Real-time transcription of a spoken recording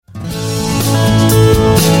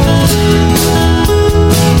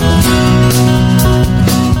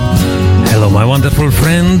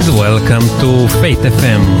Welcome to Faith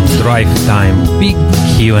FM Drive Time Big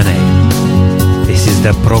Q&A. This is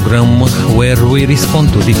the program where we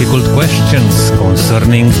respond to difficult questions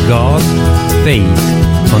concerning God, faith,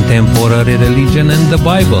 contemporary religion and the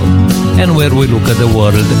Bible, and where we look at the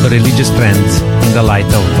world religious trends in the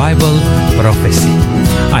light of Bible prophecy.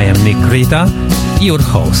 I am Creta, your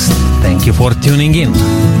host. Thank you for tuning in.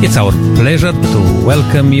 It's our pleasure to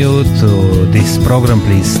welcome you to this program.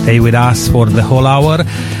 Please stay with us for the whole hour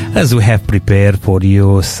as we have prepared for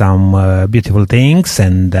you some beautiful things.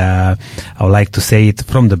 And I would like to say it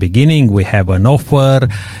from the beginning. We have an offer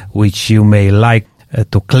which you may like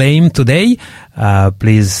to claim today.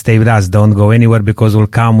 Please stay with us. Don't go anywhere because we'll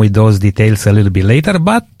come with those details a little bit later.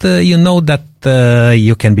 But you know that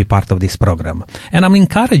you can be part of this program. And I'm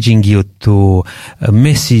encouraging you to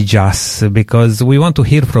message us because we want to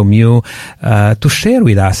hear from you, to share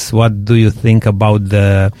with us what do you think about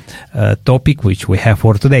the topic which we have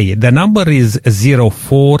for today. The number is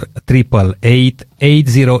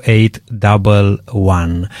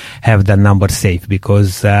 0488880811. Have the number safe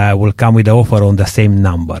because we'll come with the offer on the same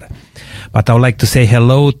number. But I would like to say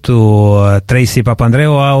hello to Tracey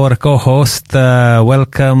Papandreou, our co-host.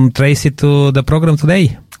 Welcome, Tracey, to the program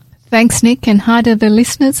today. Thanks, Nick, and hi to the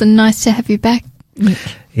listeners, and nice to have you back, Nick.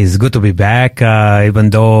 It's good to be back, even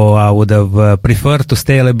though I would have preferred to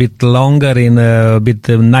stay a little bit longer in a bit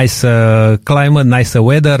nicer climate, nicer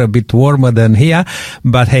weather, a bit warmer than here.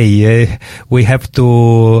 But hey, we have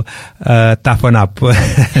to toughen up.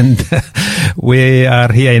 And we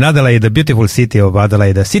are here in Adelaide, the beautiful city of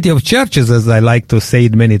Adelaide, the city of churches, as I like to say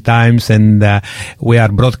it many times. And we are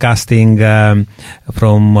broadcasting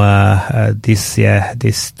from this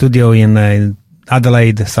studio in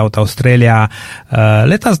Adelaide, South Australia.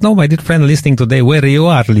 Let us know, my dear friend listening today, where you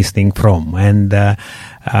are listening from, and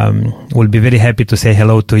we'll be very happy to say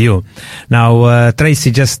hello to you. Now,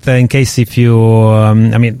 Tracey, just in case if you,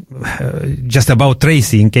 just about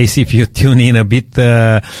Tracey, in case if you tune in a bit,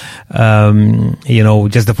 just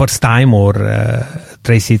the first time, or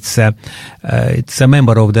Tracey, it's a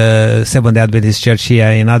member of the Seventh-day Adventist Church here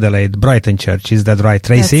in Adelaide, Brighton Church. Is that right,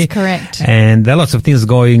 Tracey? That's correct. And there are lots of things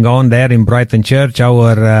going on there in Brighton Church.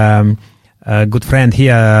 Our good friend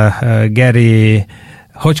here, Gary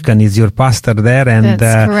Hodgkin, is your pastor there. And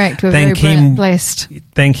that's correct. We're very blessed.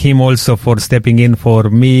 Thank him also for stepping in for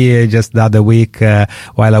me just the other week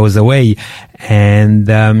while I was away. And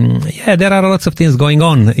there are lots of things going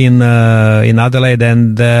on in Adelaide,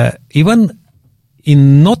 and even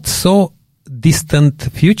in not so distant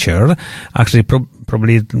future, actually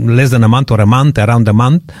probably less than a month or around a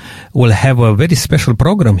month, we'll have a very special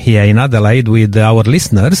program here in Adelaide with our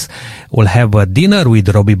listeners. We'll have a dinner with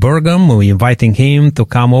Robbie Burgum. We're inviting him to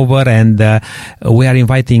come over, and we are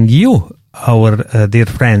inviting you, our dear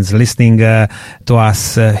friends listening to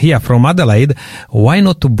us here from Adelaide. Why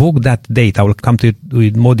not to book that date? I will come to it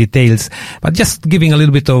with more details, but just giving a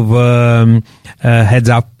little bit of heads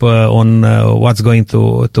up on what's going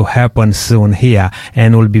to happen soon here.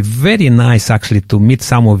 And it will be very nice actually to meet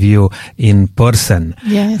some of you in person.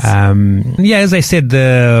 Yes. As I said,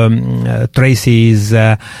 Tracey is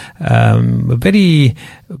very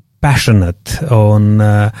passionate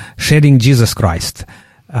on sharing Jesus Christ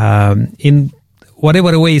in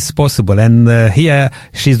whatever way is possible. And here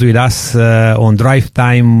she's with us on Drive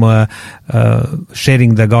Time,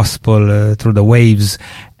 sharing the gospel through the waves.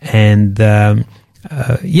 And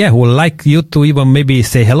would like you to even maybe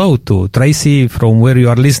say hello to Tracey from where you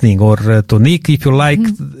are listening, or to Nick, if you like,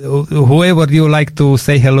 whoever you like to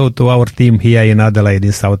say hello to our team here in Adelaide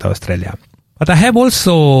in South Australia. But I have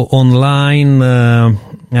also online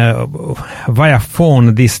via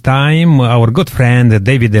phone this time our good friend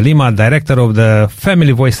David De Lima, director of the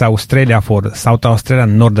Family Voice Australia for South Australia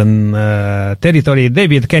and Northern Territory.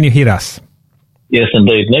 David, can you hear us? Yes,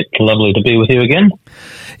 indeed, Nick. Lovely to be with you again.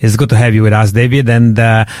 It's good to have you with us, David. And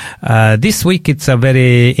this week it's a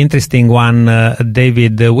very interesting one,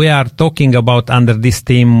 David. We are talking about, under this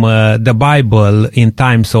theme, the Bible in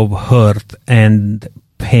times of hurt and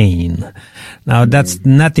pain. Now, that's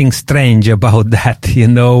nothing strange about that.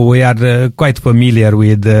 We are quite familiar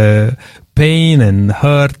with pain and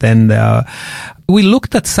hurt. And we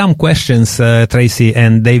looked at some questions, Tracey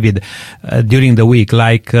and David, during the week,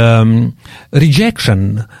 like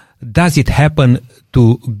rejection. Does it happen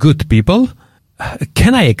to good people?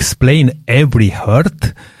 Can I explain every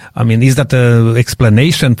hurt? Is that an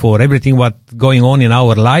explanation for everything what's going on in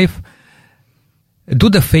our life? Do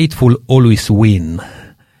the faithful always win?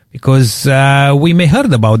 Because we may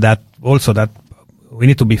heard about that also, that we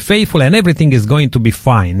need to be faithful and everything is going to be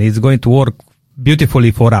fine. It's going to work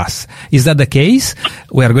beautifully for us. Is that the case?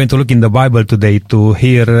 We are going to look in the Bible today to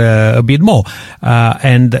hear a bit more.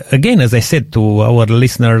 And again, as I said to our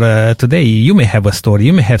listener today, you may have a story,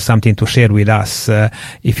 you may have something to share with us.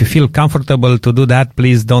 If you feel comfortable to do that,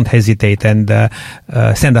 please don't hesitate and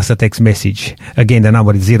send us a text message. Again, the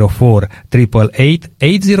number is 048888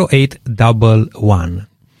 80811.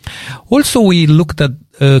 Also, we looked at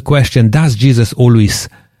a question, does Jesus always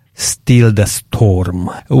still the storm?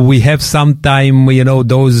 We have sometime,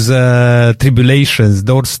 those tribulations,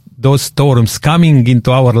 those storms coming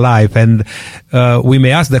into our life, and we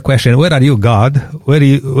may ask the question, where are you, God?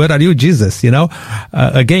 Where are you, Jesus?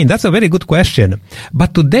 Again, that's a very good question.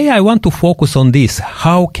 But today I want to focus on this.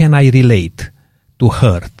 How can I relate to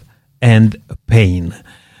hurt and pain?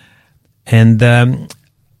 And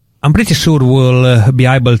I'm pretty sure we'll be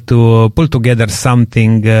able to pull together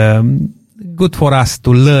something good for us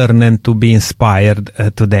to learn and to be inspired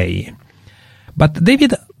today. But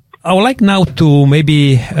David, I would like now to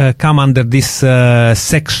maybe come under this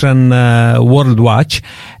section, World Watch.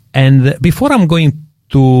 And before I'm going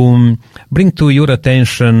to bring to your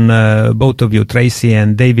attention, both of you, Tracey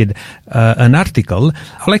and David, an article,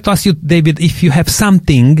 I'd like to ask you, David, if you have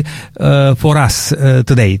something for us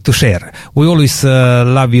today to share. We always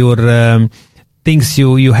love your things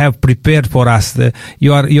you have prepared for us.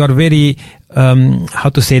 You are very, how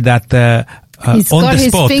to say that, he's on got the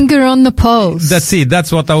his spot. finger on the pulse. That's it.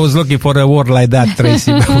 That's what I was looking for, a word like that,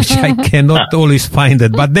 Tracey, which I cannot always find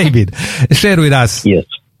it. But David, share with us. Yes.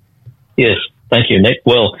 Thank you, Nick.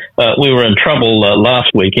 Well, we were in trouble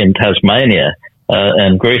last week in Tasmania,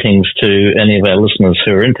 and greetings to any of our listeners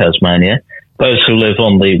who are in Tasmania. Those who live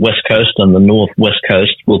on the West Coast and the North-West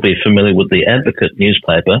Coast will be familiar with the Advocate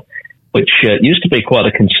newspaper, which used to be quite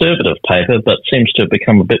a conservative paper, but seems to have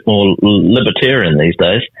become a bit more libertarian these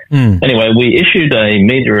days. Anyway, we issued a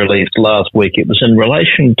media release last week. It was in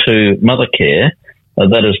relation to mother care,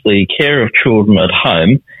 that is the care of children at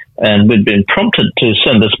home, and we'd been prompted to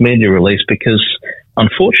send this media release because,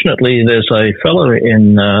 unfortunately, there's a fellow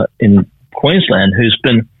in Queensland who's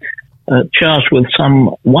been charged with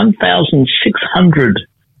some 1,600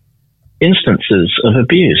 instances of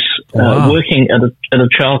abuse, working at a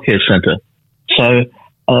childcare centre. So,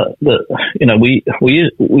 we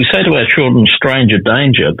say to our children, stranger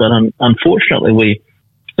danger, but unfortunately we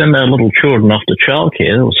send our little children off to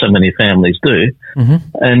childcare, or so many families do.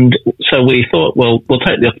 And so we thought, well, we'll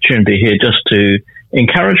take the opportunity here just to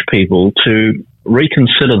encourage people to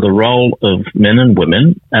reconsider the role of men and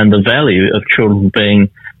women and the value of children being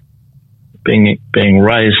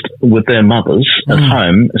raised with their mothers at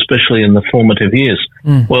home, especially in the formative years.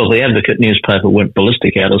 Well, the Advocate newspaper went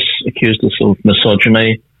ballistic at us, accused us of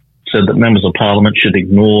misogyny, said that members of Parliament should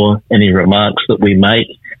ignore any remarks that we make,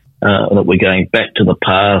 that we're going back to the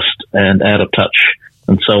past and out of touch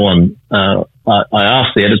and so on. I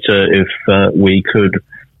asked the editor if we could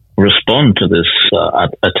respond to this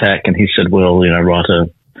attack, and he said, well, write a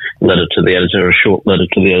letter to the editor, a short letter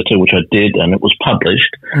to the editor, which I did, and it was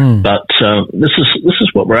published. But this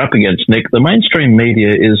is what we're up against, Nick. The mainstream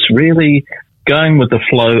media is really going with the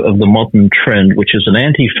flow of the modern trend, which is an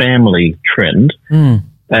anti-family trend.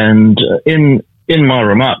 And in my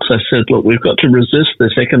remarks, I said, look, we've got to resist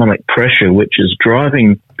this economic pressure, which is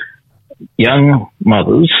driving young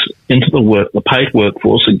mothers into the paid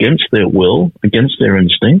workforce against their will, against their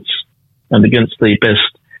instincts, and against the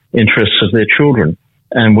best interests of their children.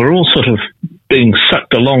 And we're all sort of being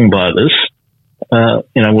sucked along by this.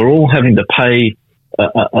 We're all having to pay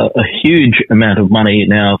a huge amount of money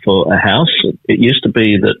now for a house. It used to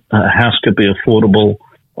be that a house could be affordable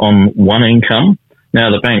on one income. Now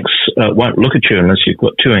the banks won't look at you unless you've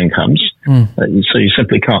got two incomes. So you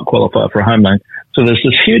simply can't qualify for a home loan. So there's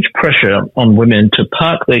this huge pressure on women to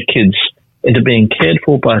park their kids into being cared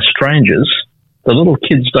for by strangers. The little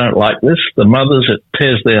kids don't like this. The mothers, it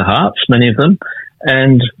tears their hearts, many of them.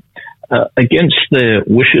 And against their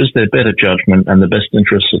wishes, their better judgment, and the best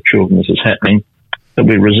interests of children, this is happening. So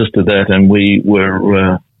we resisted that, and we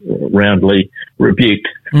were roundly rebuked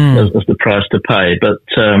as the price to pay. But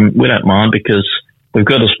we don't mind, because we've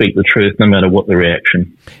got to speak the truth no matter what the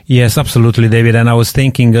reaction. Yes, absolutely, David. And I was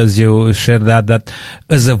thinking, as you shared that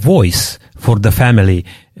as a voice for the family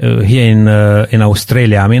here in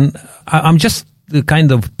Australia, I mean, I'm just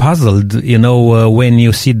kind of puzzled, when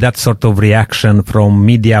you see that sort of reaction from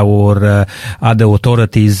media or other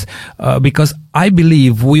authorities, because I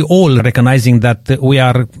believe we all recognizing that we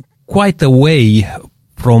are quite away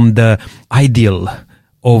from the ideal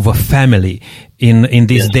of a family in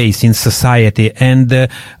these days in society. And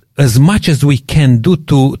as much as we can do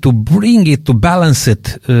to bring it, to balance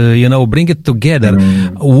it, bring it together.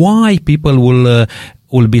 Why people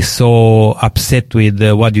will be so upset with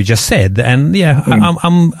what you just said? And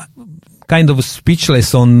I'm kind of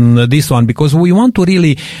speechless on this one, because we want to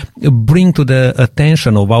really bring to the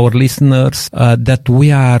attention of our listeners that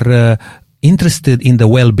we are interested in the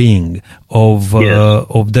well-being of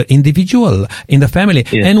the individual in the family,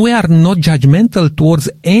 and we are not judgmental towards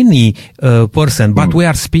any person, but we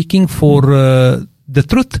are speaking for the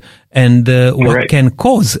truth and what can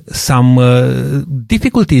cause some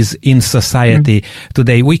difficulties in society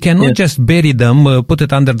today. We cannot just bury them, put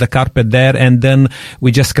it under the carpet there, and then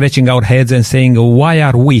we just scratching our heads and saying, why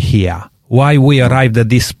are we here? Why we arrived at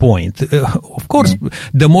this point? Of course,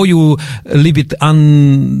 the more you leave it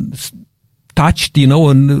untouched,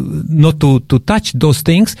 and not to touch those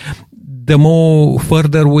things, the more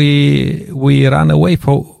further we run away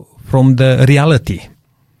from the reality.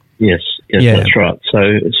 Yes, that's right.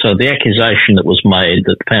 So the accusation that was made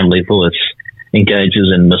that Family Voice engages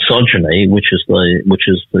in misogyny, which is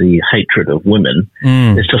the hatred of women,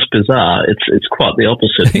 is just bizarre. It's quite the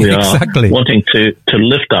opposite. We exactly. are wanting to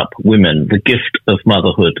lift up women, the gift of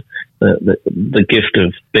motherhood, the gift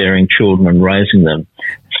of bearing children and raising them.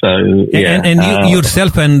 So and you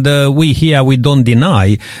yourself and we here, we don't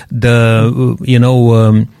deny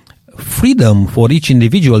the freedom for each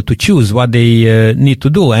individual to choose what they need to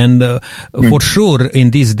do, and for sure in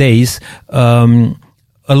these days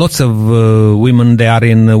lots of women, they are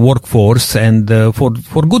in the workforce, and for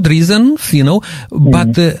good reasons,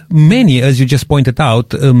 but many, as you just pointed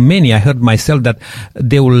out, many, I heard myself, that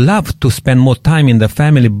they would love to spend more time in the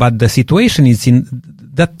family, but the situation is in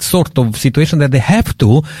that sort of situation that they have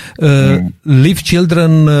to leave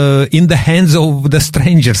children in the hands of the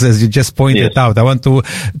strangers, as you just pointed out. I want to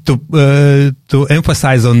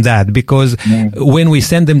emphasize on that, because when we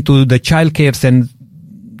send them to the childcares and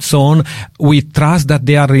so on, we trust that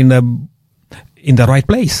they are in the right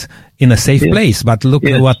place, in a safe place. But look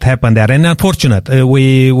at what happened there. And unfortunate,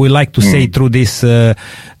 we like to say through this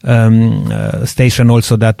station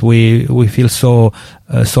also that we feel so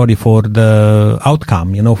sorry for the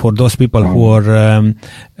outcome, for those people who are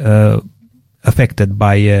affected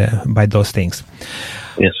by those things.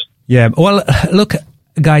 Yes. Yeah. Well, look,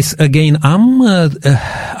 guys, again,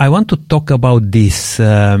 I want to talk about this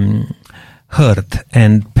hurt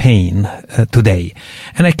and pain today.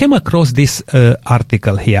 And I came across this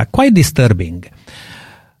article here, quite disturbing.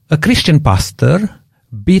 A Christian pastor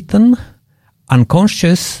beaten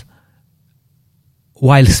unconscious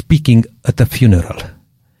while speaking at a funeral.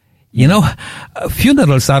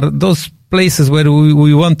 Funerals are those places where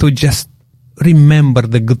we want to just remember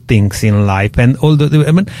the good things in life and all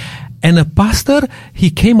and a pastor, he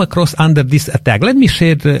came across under this attack. Let me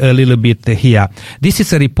share a little bit here. This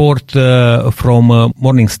is a report from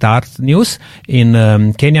Morning Star News in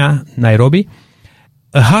Kenya, Nairobi.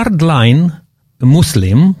 A hardline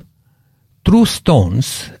Muslim threw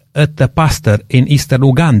stones at the pastor in eastern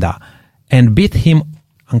Uganda and beat him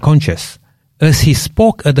unconscious as he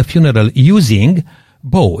spoke at the funeral using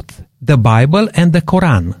both the Bible and the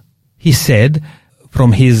Quran. He said,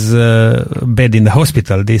 from his bed in the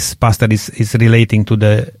hospital, this pastor is relating to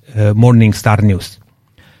the Morning Star News.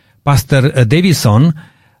 Pastor Davison,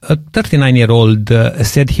 a 39-year-old,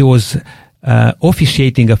 said he was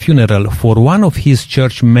officiating a funeral for one of his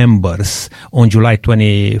church members on July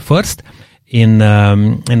 21st in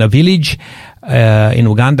a village in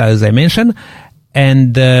Uganda, as I mentioned.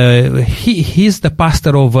 And he's the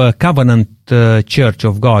pastor of a Covenant Church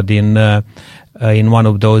of God in one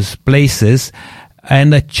of those places.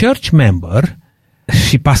 And a church member,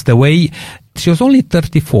 she passed away. She was only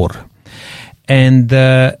 34. And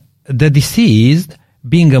the deceased,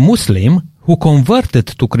 being a Muslim who converted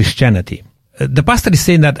to Christianity. The pastor is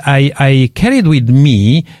saying that I carried with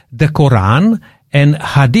me the Quran and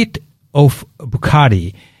Hadith of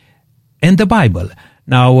Bukhari and the Bible.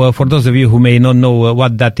 Now, for those of you who may not know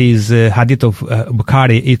what that is, Hadith of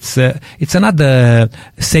Bukhari, it's another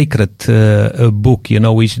sacred book,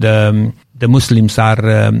 which the Muslims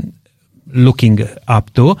are looking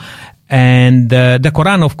up to. And the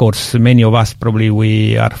Quran, of course, many of us probably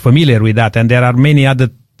we are familiar with that. And there are many other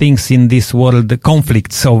things in this world, the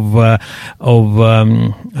conflicts of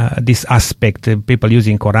this aspect, people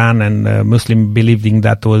using Quran and Muslim believing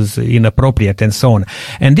that was inappropriate and so on.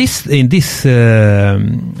 And in this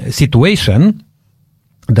situation,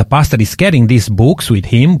 the pastor is carrying these books with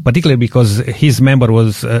him, particularly because his member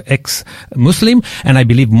was ex-Muslim, and I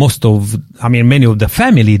believe many of the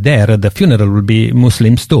family there at the funeral will be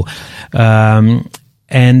Muslims too.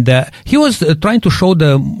 And he was trying to show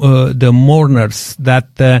the mourners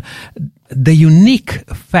that the unique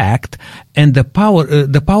fact and the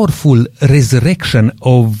powerful resurrection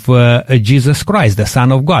of Jesus Christ, the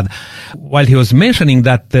Son of God. While he was mentioning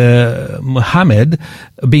that Muhammad,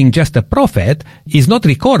 being just a prophet, is not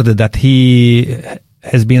recorded that he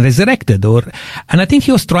has been resurrected, and I think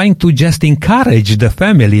he was trying to just encourage the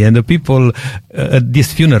family and the people at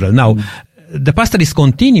this funeral. Now, the pastor is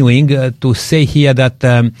continuing to say here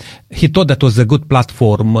that he thought that was a good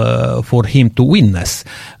platform for him to witness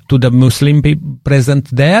to the Muslim people present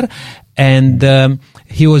there, and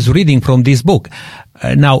he was reading from this book.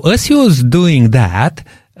 Now, as he was doing that,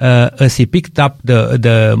 as he picked up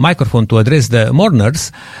the microphone to address the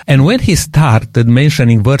mourners, and when he started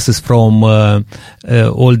mentioning verses from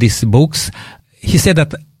all these books, he said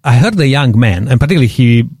that, I heard a young man, and particularly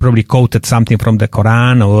he probably quoted something from the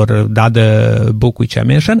Quran or the other book which I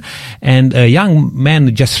mentioned, and a young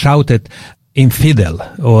man just shouted, infidel,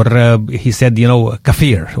 or he said,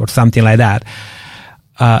 kafir, or something like that.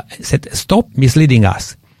 Said, stop misleading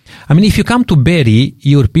us. I mean, if you come to bury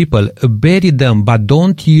your people, bury them, but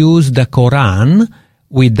don't use the Quran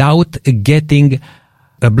without getting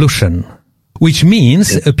ablution, which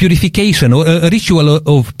means a purification, or a ritual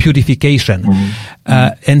of purification.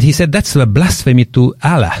 And he said that's a blasphemy to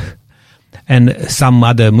Allah. And some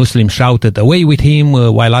other Muslims shouted away with him,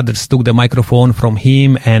 while others took the microphone from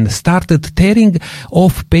him and started tearing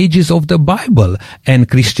off pages of the Bible and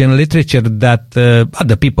Christian literature that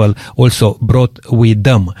other people also brought with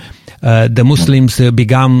them. The Muslims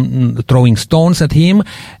began throwing stones at him,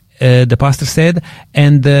 the pastor said,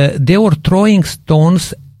 and they were throwing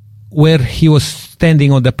stones where he was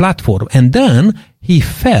standing on the platform. And then he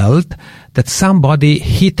felt that somebody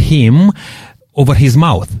hit him over his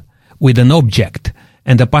mouth with an object.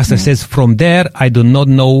 And the pastor says, from there, I do not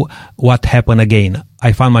know what happened again.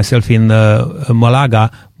 I found myself in Malaga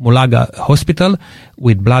hospital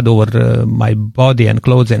with blood over my body and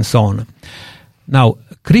clothes and so on. Now,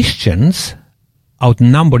 Christians,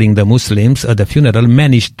 outnumbering the Muslims at the funeral,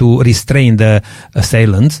 managed to restrain the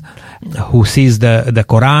assailants who seized the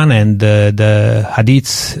Quran and the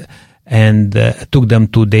Hadiths and took them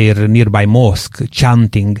to their nearby mosque,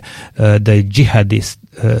 chanting the jihadist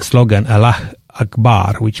slogan, Allah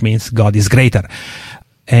Akbar, which means God is greater.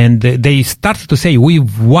 And they started to say,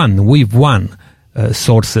 we've won,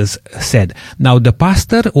 sources said. Now, the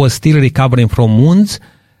pastor was still recovering from wounds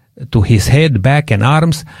to his head, back, and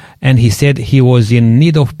arms, and he said he was in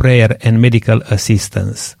need of prayer and medical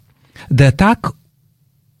assistance. The attack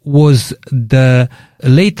was the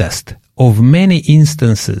latest of many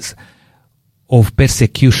instances of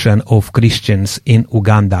persecution of Christians in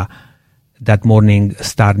Uganda that Morning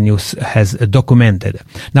Star News has documented.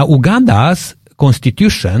 Now, Uganda's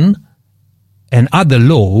constitution and other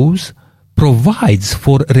laws provides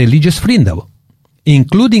for religious freedom,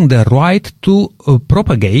 including the right to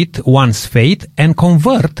propagate one's faith and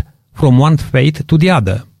convert from one faith to the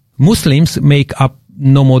other. Muslims make up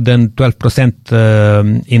no more than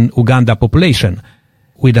 12% in Uganda population,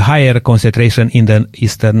 with a higher concentration in the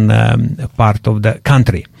eastern part of the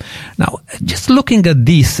country. Now, just looking at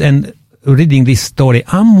this and reading this story,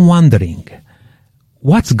 I'm wondering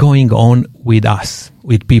what's going on with us,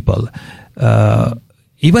 with people,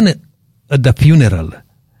 even at the funeral,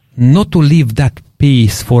 not to leave that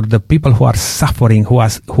peace for the people who are suffering, who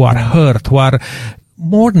are hurt, who are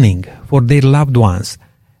mourning for their loved ones.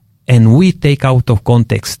 And we take out of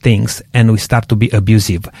context things and we start to be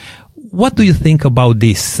abusive. What do you think about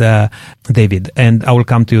this, David? And I will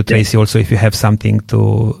come to you, Tracey, also, if you have something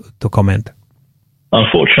to comment.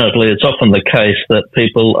 Unfortunately, it's often the case that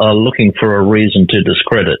people are looking for a reason to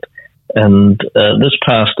discredit. And this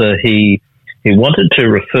pastor, he wanted to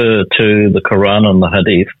refer to the Quran and the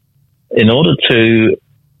Hadith in order to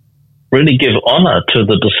really give honor to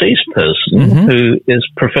the deceased person who is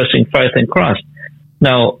professing faith in Christ.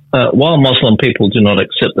 Now, while Muslim people do not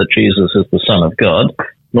accept that Jesus is the Son of God,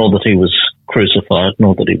 nor that he was crucified,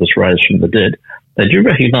 nor that he was raised from the dead, they do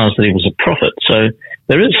recognize that he was a prophet. So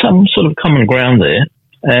there is some sort of common ground there.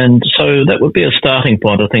 And so that would be a starting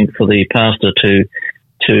point, I think, for the pastor to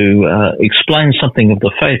explain something of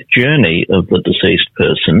the faith journey of the deceased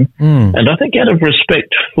person. And I think out of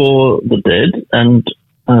respect for the dead, and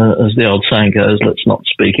as the old saying goes, let's not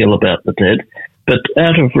speak ill about the dead, but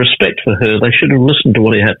out of respect for her, they should have listened to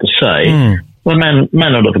what he had to say. They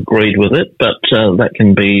may not have agreed with it, but that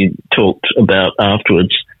can be talked about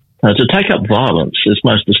afterwards. To take up violence is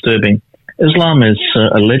most disturbing. Islam is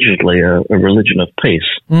allegedly a religion of peace,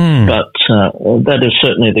 but that is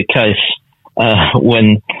certainly the case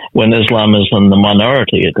when Islam is in the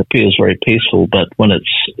minority, it appears very peaceful, but when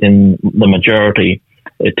it's in the majority,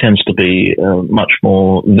 it tends to be much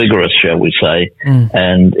more vigorous, shall we say.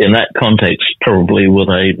 And in that context, probably with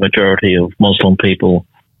a majority of Muslim people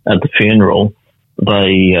at the funeral,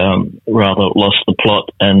 they rather lost the plot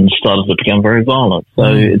and started to become very violent.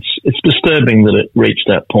 So it's disturbing that it reached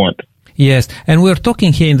that point. Yes, and we're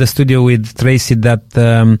talking here in the studio with Tracey that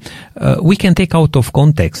we can take out of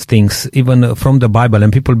context things, even from the Bible,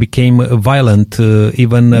 and people became violent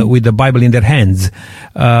even with the Bible in their hands.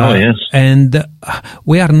 Yes. And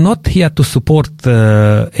we are not here to support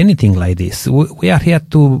anything like this. We are here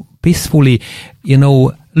to peacefully,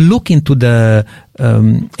 look into the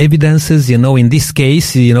evidences. In this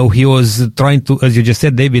case, he was trying to, as you just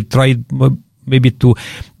said, David tried maybe to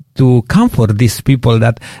comfort these people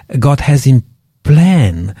that God has in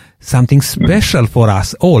plan something special for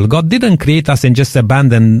us all. God didn't create us and just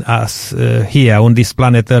abandon us here on this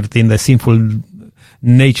planet Earth in the sinful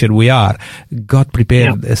nature we are. God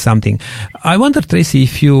prepared something. I wonder, Tracey,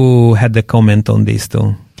 if you had a comment on this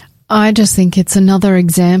too. I just think it's another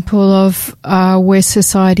example of where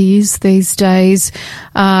society is these days.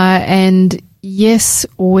 And yes,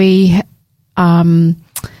 we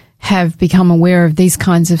have become aware of these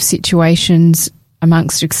kinds of situations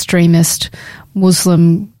amongst extremist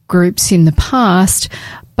Muslim groups in the past,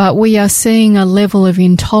 but we are seeing a level of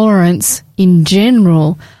intolerance in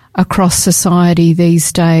general across society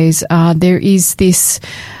these days. There is this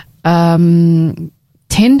tendency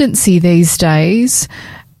these days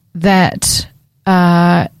that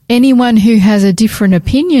anyone who has a different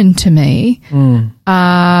opinion to me,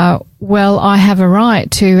 well, I have a right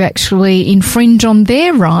to actually infringe on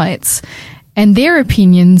their rights and their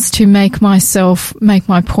opinions to make my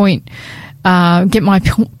point, get my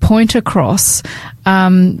point across.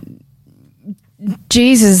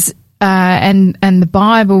 Jesus and the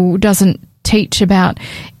Bible doesn't teach about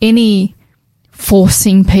any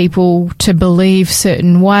forcing people to believe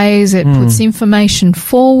certain ways. It puts information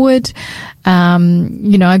forward.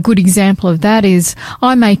 A good example of that is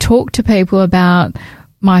I may talk to people about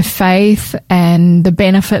my faith and the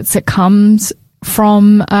benefits that comes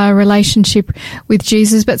from a relationship with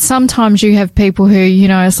Jesus, but sometimes you have people who,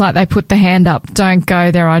 it's like they put the hand up, don't go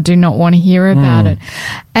there, I do not want to hear about it.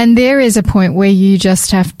 And there is a point where you just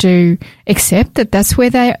have to accept that that's where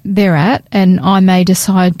they're at, and I may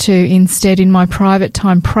decide to instead in my private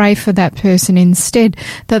time pray for that person instead,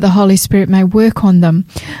 that the Holy Spirit may work on them.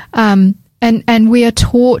 And we are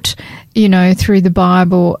taught, through the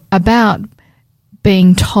Bible about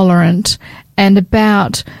being tolerant and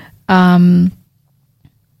about,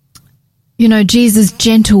 Jesus'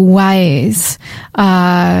 gentle ways.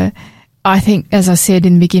 I think, as I said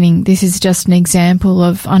in the beginning, this is just an example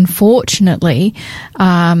of, unfortunately,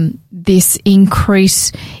 this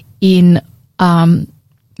increase in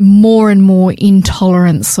more and more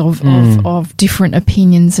intolerance of different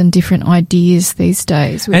opinions and different ideas these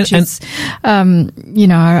days, which is,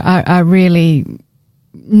 a really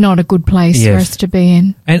not a good place for us to be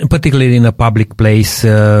in. And particularly in a public place,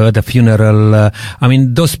 the funeral,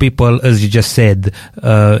 those people, as you just said,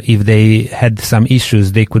 if they had some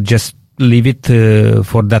issues, they could just leave it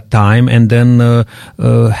for that time and then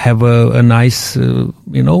have a nice,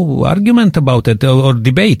 argument about it or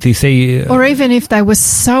debate. They say, or even if they were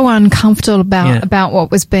so uncomfortable about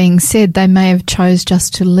what was being said, they may have chose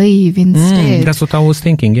just to leave instead. That's what I was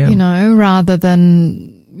thinking. Yeah, rather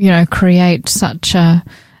than create such a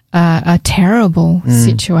terrible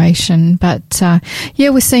situation. But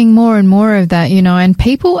we're seeing more and more of that. And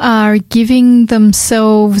people are giving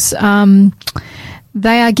themselves.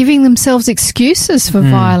 They are giving themselves excuses for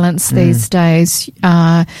violence these days.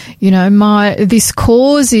 This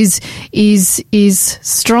cause is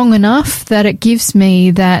strong enough that it gives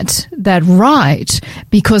me that right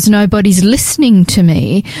because nobody's listening to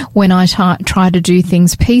me when I try to do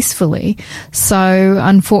things peacefully. So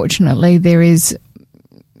unfortunately, there is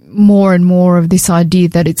more and more of this idea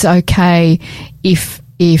that it's okay if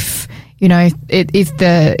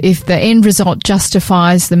the end result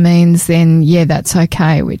justifies the means, then that's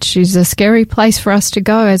okay, which is a scary place for us to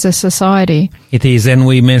go as a society. It is, and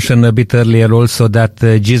we mentioned a bit earlier also that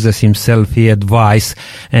Jesus himself, he advised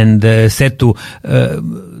and said to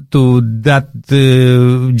that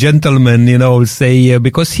gentleman, say,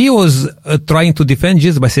 because he was trying to defend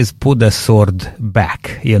Jesus, but says, put the sword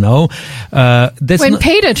back, when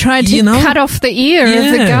Peter tried to cut off the ear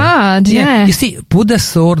of the guard. You see, put the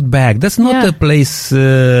sword back. That's not a place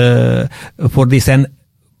for this. And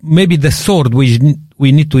maybe the sword which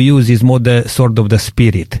we need to use is more the sword of the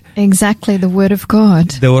Spirit. Exactly, the Word of God.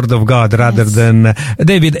 The Word of God rather than...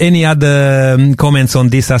 David, any other comments on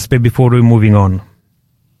this aspect before we're moving on?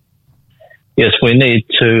 Yes, we need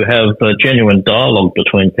to have a genuine dialogue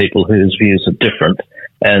between people whose views are different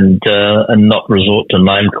and not resort to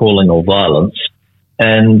name-calling or violence.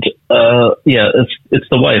 And, it's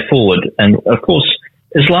the way forward. And, of course,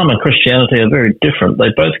 Islam and Christianity are very different. They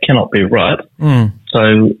both cannot be right.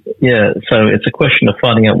 So it's a question of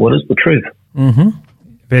finding out what is the truth. Mm-hmm.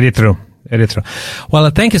 Very true. Very true. Well,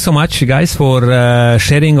 thank you so much, guys, for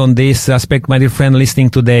sharing on this aspect. My dear friend listening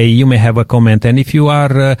today, you may have a comment. And if you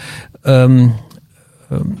are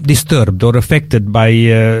disturbed or affected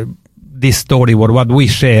by this story or what we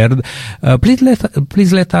shared,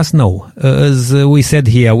 please let us know. As we said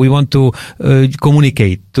here, we want to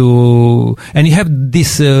communicate and you have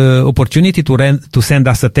this opportunity to send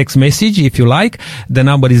us a text message if you like. The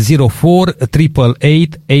number is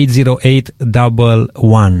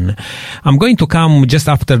 04-888-808-11. I'm going to come just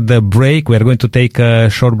after the break. We're going to take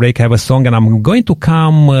a short break, have a song, and I'm going to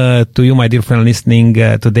come to you, my dear friend listening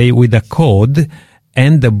today, with a code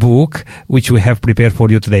and the book which we have prepared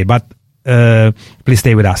for you today. But please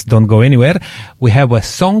stay with us. Don't go anywhere. We have a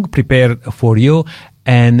song prepared for you,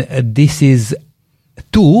 and this is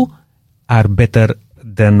Two Are Better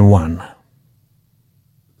Than One.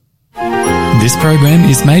 This program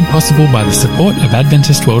is made possible by the support of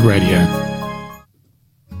Adventist World Radio.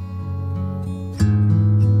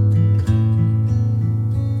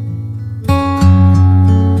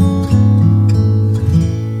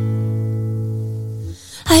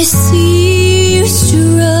 I see you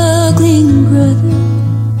struggling, brother,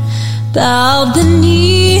 bowed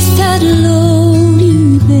beneath that load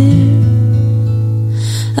you bear.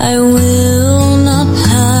 I will not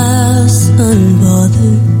pass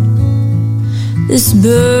unbothered this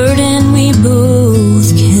burden we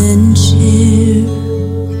both can share.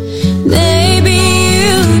 Maybe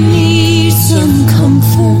you need some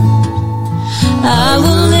comfort. I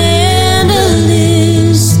will lend a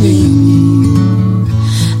listening ear.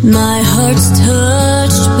 My heart's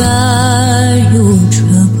touched by your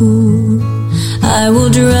trouble. I will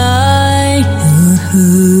dry your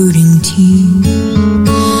hurting tears.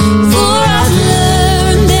 For I've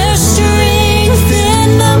learned there's strength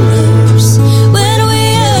in numbers. When we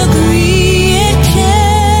agree, it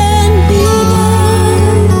can be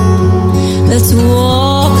done. Let's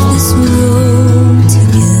walk this road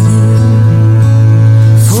together.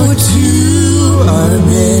 For two are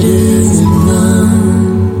better than one.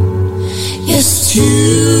 Yes,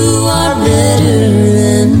 two are better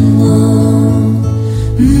than one.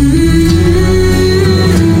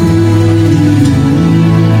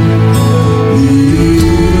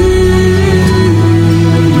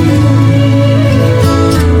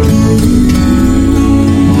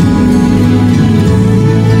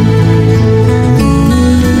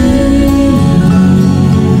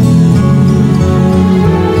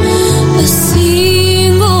 A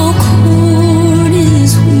single chord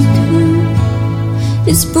is weaker.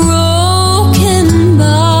 It's broken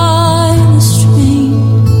by the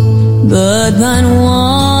string, but bind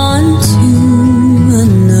one to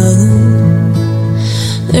another,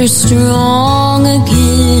 they're strong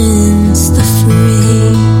against the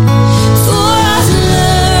fray. For I've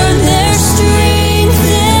learned there's strength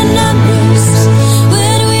in numbers.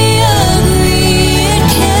 When we agree, it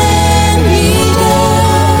can be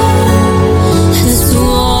done. Let's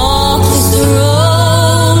walk this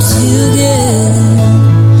road together.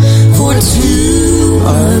 For two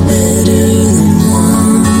are better than one.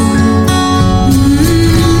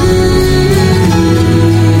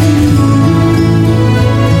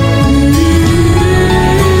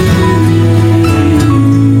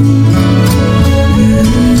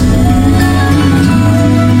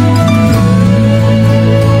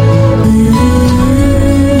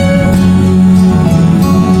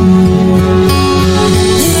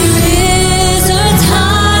 There is a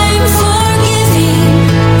time for giving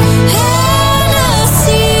and a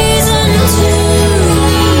season to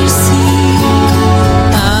receive.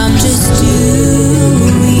 I'm just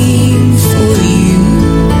doing for you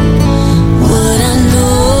what I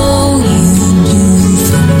know you do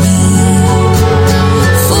for me.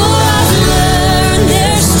 For I've learned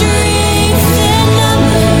there's strength in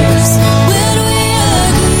numbers. When we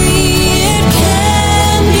agree, it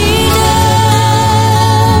can be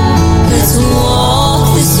done. Let's walk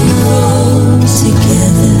this road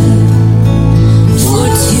together. For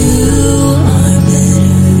two are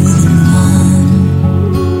better than one.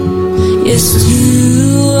 Yes,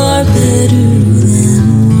 two are better than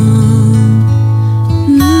one.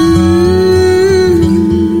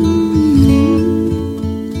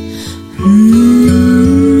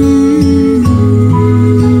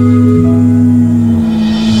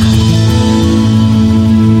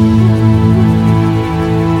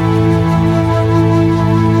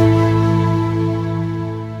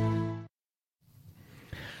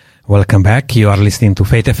 Welcome back. You are listening to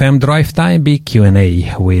Faith FM Drive Time Big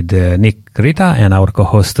Q&A with Nick Creta, and our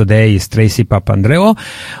co-host today is Tracey Papandreou.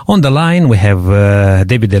 On the line we have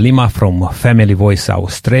David De Lima from Family Voice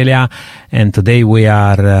Australia, and today we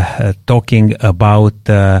are talking about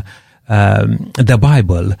the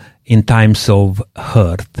Bible in times of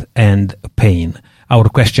hurt and pain. Our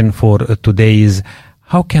question for today is,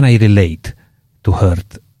 how can I relate to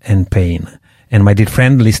hurt and pain? And my dear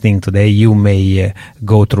friend listening today, you may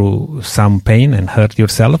go through some pain and hurt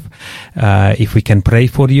yourself. If we can pray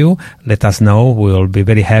for you, let us know. We'll be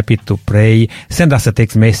very happy to pray. Send us a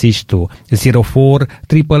text message to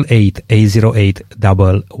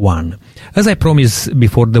 04-888-808-11. As I promised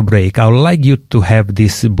before the break, I would like you to have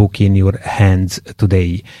this book in your hands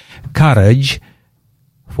today. Courage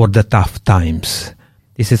for the Tough Times.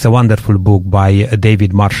 This is a wonderful book by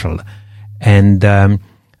David Marshall. And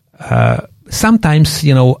sometimes,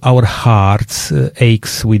 our hearts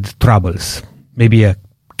aches with troubles, maybe a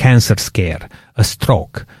cancer scare, a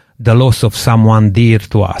stroke, the loss of someone dear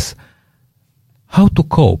to us. How to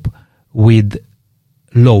cope with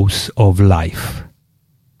loss of life?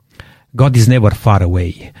 God is never far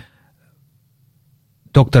away.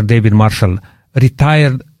 Dr. David Marshall,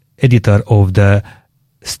 retired editor of the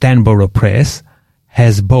Stanborough Press,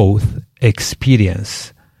 has both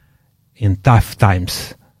experience in tough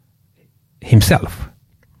times himself.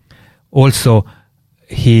 Also,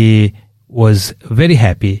 he was very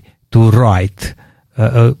happy to write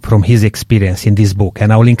from his experience in this book.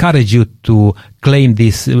 And I will encourage you to claim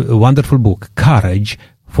this wonderful book, Courage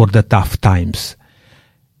for the Tough Times.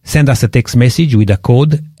 Send us a text message with the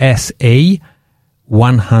code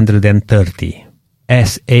SA130.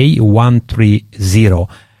 SA130.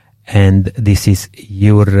 And this is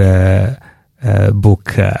your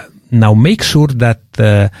book. Now make sure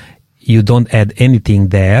that you don't add anything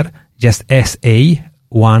there, just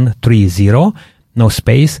SA130, no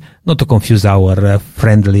space, not to confuse our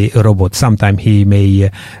friendly robot. Sometimes he may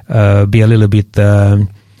be a little bit,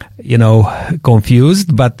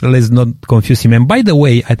 confused, but let's not confuse him. And by the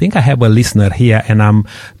way, I think I have a listener here, and I'm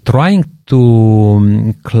trying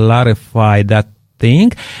to clarify that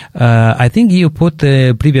thing. I think you put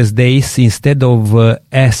previous days instead of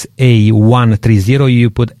SA130, you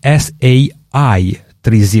put SAI30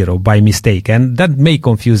 by mistake, and that may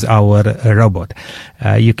confuse our robot.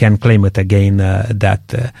 You can claim it again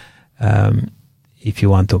if you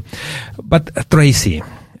want to. But Tracey,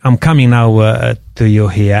 I'm coming now to you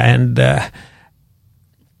here, and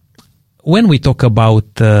when we talk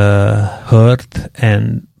about hurt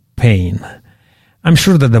and pain, I'm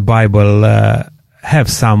sure that the Bible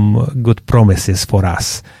have some good promises for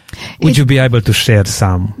us. Would you be able to share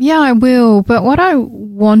some? Yeah, I will. But what I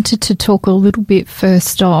wanted to talk a little bit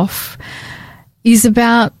first off is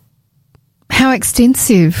about how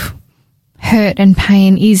extensive hurt and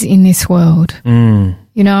pain is in this world. I'm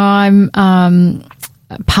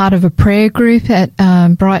part of a prayer group at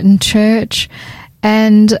Brighton Church,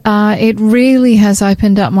 and it really has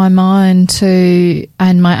opened up my mind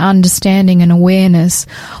and my understanding and awareness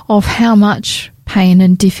of how much pain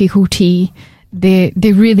and difficulty there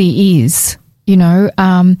really is.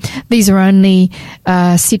 These are only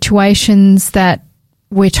situations that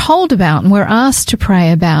we're told about and we're asked to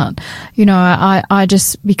pray about. I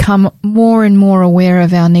just become more and more aware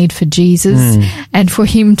of our need for Jesus and for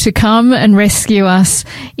him to come and rescue us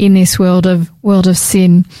in this world of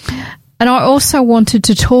sin. And I also wanted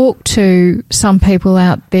to talk to some people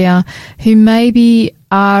out there who maybe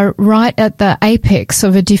are right at the apex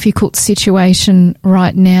of a difficult situation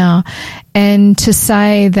right now, and to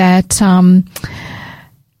say that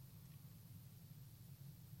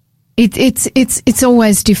it's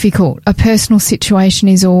always difficult. A personal situation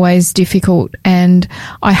is always difficult, and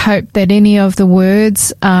I hope that any of the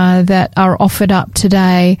words that are offered up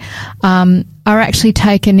today are actually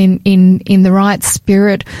taken in the right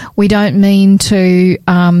spirit. We don't mean to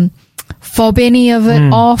fob any of it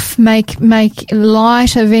off, make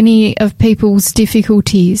light of any of people's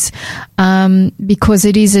difficulties, because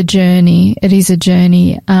it is a journey. It is a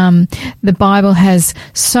journey. The Bible has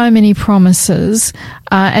so many promises,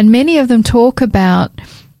 and many of them talk about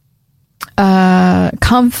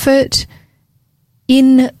comfort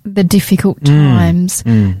in the difficult times.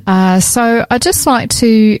 So I'd just like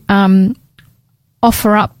to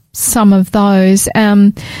offer up some of those,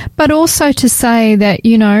 but also to say that,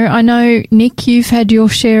 I know, Nick, you've had your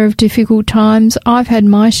share of difficult times. I've had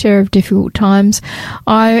my share of difficult times.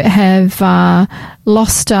 I have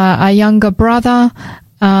lost a younger brother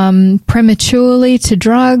prematurely to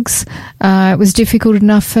drugs. It was difficult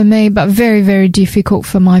enough for me, but very, very difficult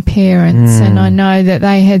for my parents. And I know that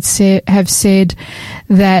they have said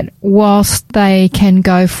that whilst they can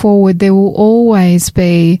go forward, there will always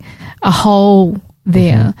be a hole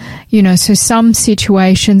there. You know, so some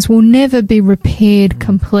situations will never be repaired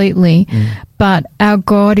completely, but our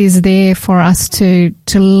God is there for us to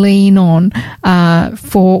lean on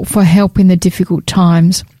for help in the difficult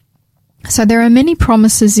times. So there are many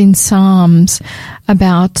promises in Psalms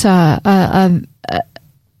about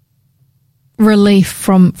relief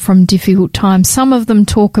from difficult times. Some of them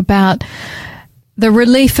talk about the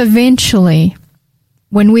relief eventually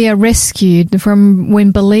when we are rescued, from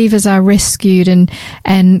when believers are rescued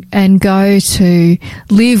and go to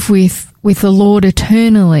live with the Lord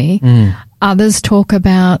eternally. Others talk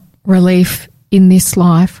about relief in this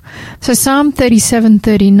life. So Psalm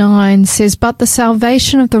 37:39 says, "But the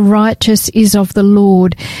salvation of the righteous is of the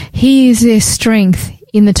Lord. He is their strength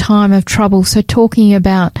in the time of trouble." So talking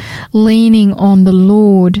about leaning on the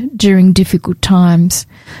Lord during difficult times.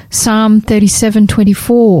 Psalm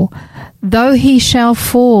 37:24, "Though he shall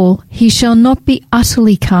fall, he shall not be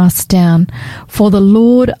utterly cast down, for the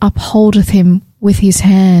Lord upholdeth him with his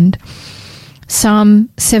hand." Psalm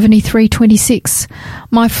 73:26,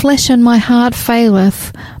 "My flesh and my heart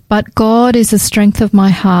faileth, but God is the strength of my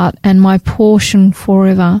heart and my portion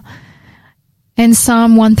forever." And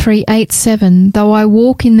Psalm 138:7, "Though I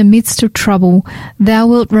walk in the midst of trouble, thou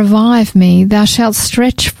wilt revive me. Thou shalt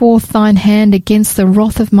stretch forth thine hand against the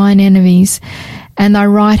wrath of mine enemies, and thy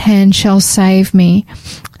right hand shall save me."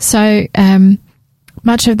 So,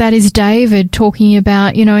 much of that is David talking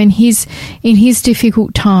about, you know, in his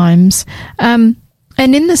difficult times. And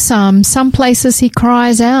in the Psalms, some places he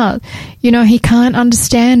cries out, you know, he can't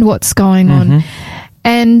understand what's going on.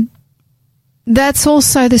 And that's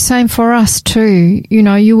also the same for us too. You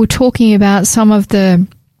know, you were talking about some of the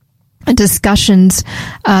discussions,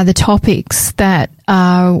 the topics that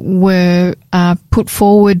were put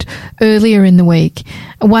forward earlier in the week.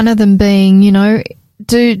 One of them being, you know,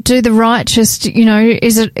 do the righteous, you know,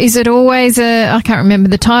 is it always I can't remember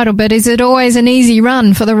the title, but is it always an easy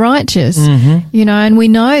run for the righteous? You know, and we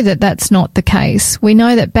know that that's not the case. We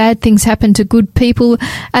know that bad things happen to good people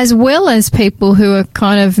as well as people who are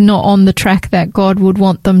kind of not on the track that God would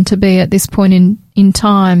want them to be at this point in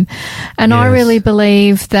time. And I really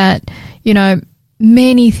believe that, you know,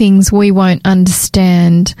 many things we won't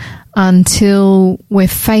understand until we're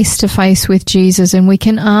face to face with Jesus and we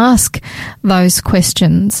can ask those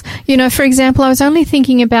questions. You know, for example, I was only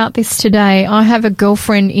thinking about this today. I have a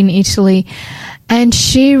girlfriend in Italy and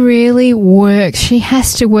she really works. She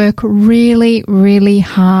has to work really, really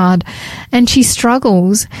hard and she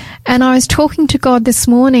struggles. And I was talking to God this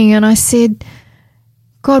morning and I said,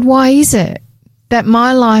 God, why is it that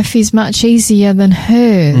my life is much easier than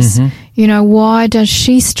hers? You know, why does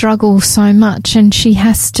she struggle so much and she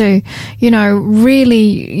has to, you know,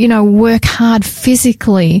 really, you know, work hard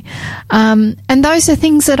physically? And those are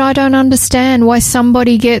things that I don't understand, why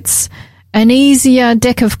somebody gets an easier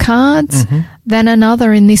deck of cards than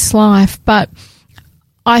another in this life. But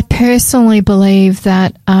I personally believe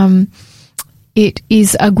that it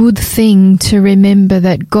is a good thing to remember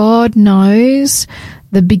that God knows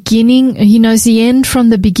the beginning, he knows the end from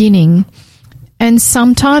the beginning. And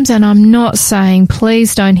sometimes, and I'm not saying,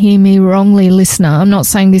 please don't hear me wrongly, listener, I'm not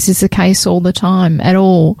saying this is the case all the time at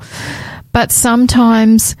all, but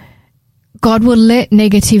sometimes God will let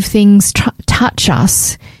negative things touch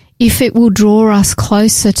us if it will draw us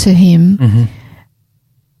closer to him.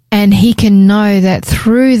 And he can know that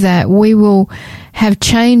through that we will have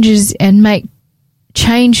changes and make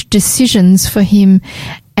changed decisions for him,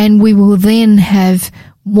 and we will then have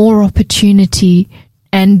more opportunity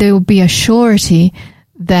and there will be a surety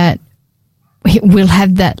that we'll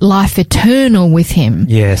have that life eternal with him.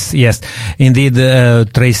 Yes. Indeed,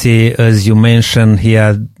 Tracey, as you mentioned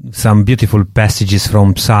here, some beautiful passages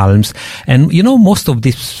from Psalms. And, you know, most of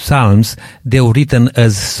these Psalms, they were written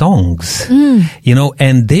as songs, you know,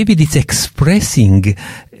 and David is expressing,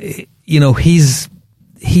 you know, his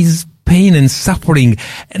pain and suffering,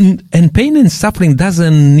 and pain and suffering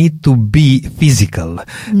doesn't need to be physical.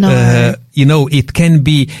 No. You know, it can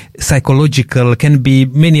be psychological, can be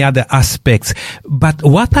many other aspects. But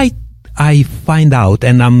what I find out,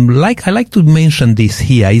 and I like to mention this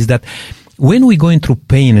here, is that when we're going through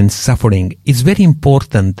pain and suffering, it's very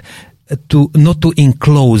important to not to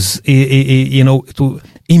enclose, you know, to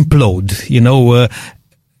implode. You know,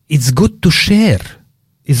 it's good to share.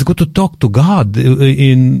 It's good to talk to God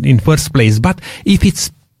in first place. But if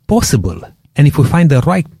it's possible, and if we find the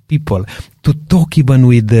right people, to talk even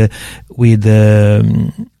with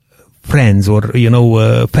friends or,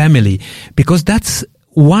 family, because that's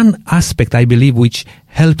one aspect, I believe, which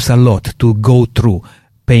helps a lot to go through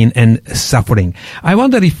pain and suffering. I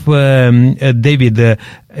wonder if, David,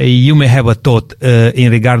 you may have a thought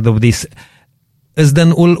in regard of this. As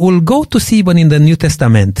then we'll go to see even in the New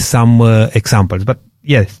Testament some examples. But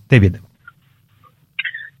yes, David.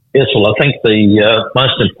 Yes, well, I think the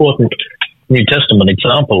most important New Testament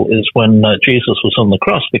example is when Jesus was on the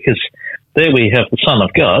cross, because there we have the Son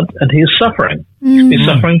of God, and he is suffering. Mm-hmm. He's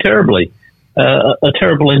suffering terribly. A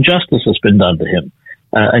terrible injustice has been done to him.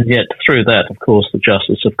 And yet, through that, of course, the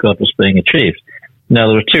justice of God was being achieved. Now,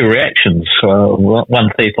 there were two reactions. One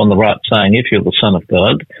thief on the right saying, if you're the Son of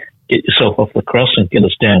God, get yourself off the cross and get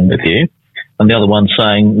us down with you. And the other one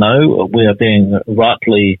saying, no, we are being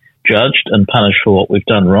rightly judged and punished for what we've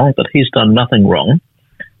done wrong, but he's done nothing wrong.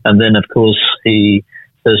 And then, of course, he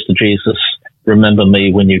says to Jesus, remember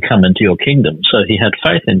me when you come into your kingdom. So he had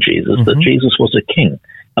faith in Jesus, that Jesus was a king,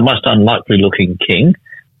 a most unlikely looking king,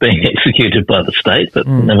 being executed by the state, but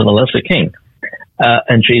nevertheless a king.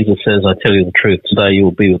 And Jesus says, I tell you the truth, today you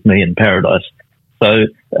will be with me in paradise. So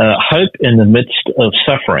hope in the midst of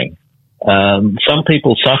suffering. Some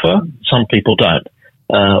people suffer, some people don't,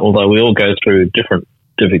 although we all go through different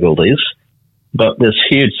difficulties. But this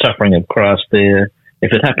huge suffering of Christ there,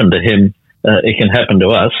 if it happened to him, it can happen to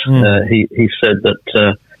us. He said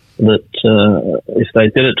that if they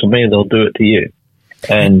did it to me, they'll do it to you.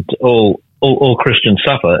 And all Christians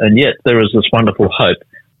suffer, and yet there is this wonderful hope,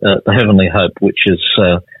 the heavenly hope, which is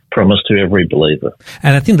promised to every believer.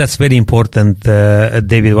 And I think that's very important,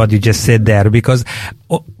 David, what you just said there, because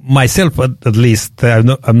myself, at least,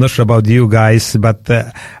 I'm not sure about you guys, but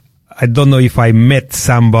I don't know if I met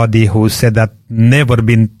somebody who said that never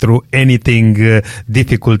been through anything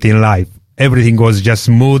difficult in life. Everything was just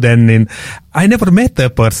smooth, and I never met a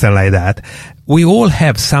person like that. We all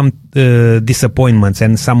have some disappointments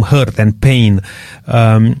and some hurt and pain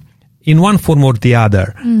in one form or the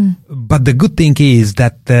other. But the good thing is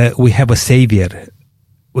that we have a Savior.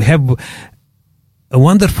 We have a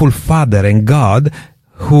wonderful Father and God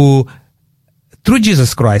who, through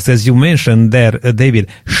Jesus Christ, as you mentioned there, David,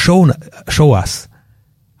 show us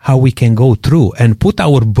how we can go through and put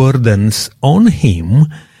our burdens on Him,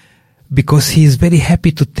 because He is very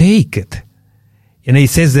happy to take it. And He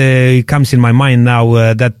says, it comes in my mind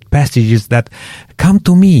now, that passage is that, come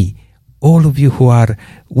to me, all of you who are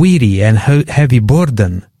weary and heavy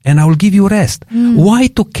burden, and I will give you rest. Why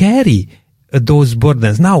to carry those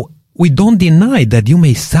burdens? Now, we don't deny that you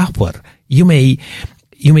may suffer. You may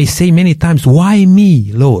say many times, why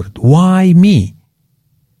me, Lord? Why me?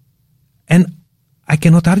 And I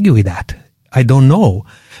cannot argue with that. I don't know.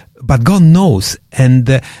 But God knows, and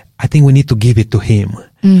I think we need to give it to Him.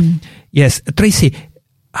 Yes, Tracey,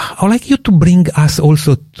 I'd like you to bring us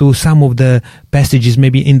also to some of the passages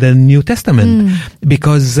maybe in the New Testament,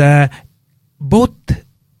 because both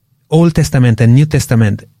Old Testament and New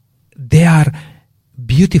Testament, they are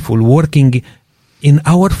beautiful, working in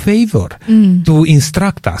our favor to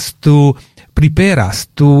instruct us, to prepare us,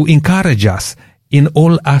 to encourage us in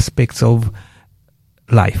all aspects of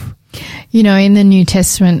life. You know, in the New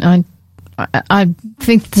Testament, I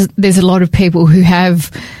think there's a lot of people who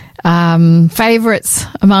have favorites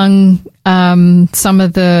among some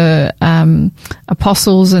of the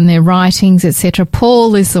apostles and their writings, etc.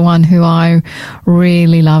 Paul is the one who I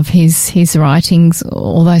really love his writings,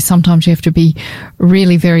 although sometimes you have to be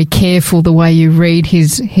really very careful the way you read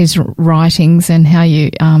his writings and how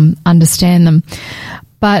you understand them.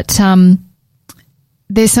 But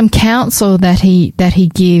there's some counsel that he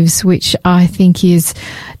gives, which I think is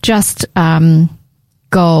just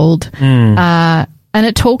gold. And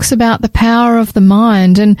it talks about the power of the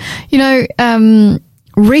mind. And, you know,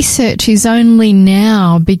 research is only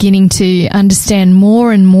now beginning to understand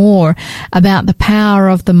more and more about the power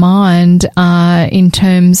of the mind in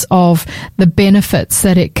terms of the benefits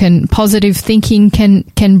that it can, positive thinking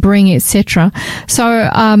can bring, etc. So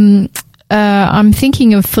I'm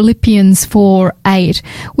thinking of Philippians 4:8,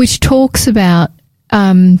 which talks about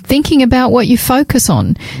thinking about what you focus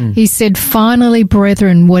on. He said, finally,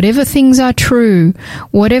 brethren, whatever things are true,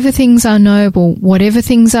 whatever things are noble, whatever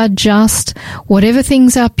things are just, whatever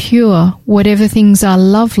things are pure, whatever things are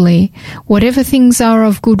lovely, whatever things are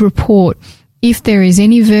of good report, if there is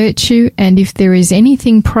any virtue and if there is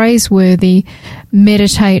anything praiseworthy,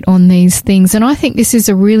 meditate on these things. And I think this is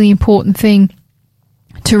a really important thing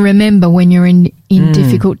to remember when you're in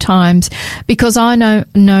difficult times, because I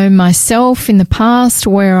know myself in the past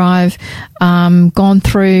where I've gone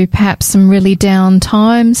through perhaps some really down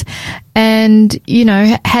times, and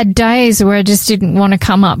had days where I just didn't want to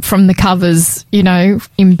come up from the covers,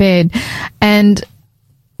 in bed. And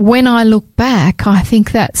when I look back, I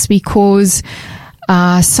think that's because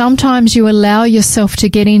sometimes you allow yourself to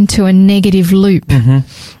get into a negative loop,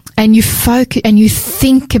 and you focus and you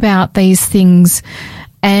think about these things,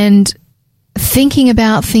 and thinking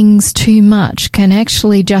about things too much can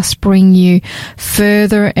actually just bring you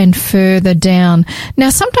further and further down. Now,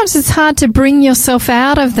 sometimes it's hard to bring yourself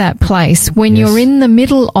out of that place when you're in the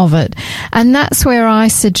middle of it. And that's where I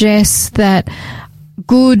suggest that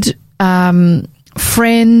good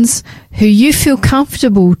friends who you feel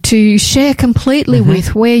comfortable to share completely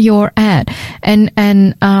with where you're at, and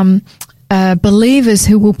believers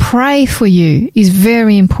who will pray for you is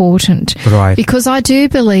very important. Right. Because I do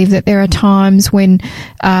believe that there are times when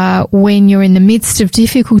you're in the midst of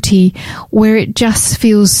difficulty where it just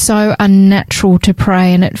feels so unnatural to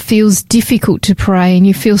pray, and it feels difficult to pray, and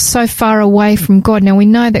you feel so far away from God. Now, we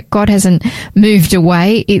know that God hasn't moved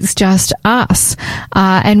away. It's just us.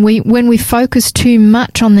 And when we focus too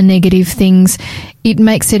much on the negative things, it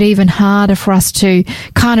makes it even harder for us to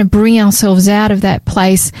kind of bring ourselves out of that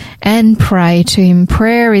place and pray to Him.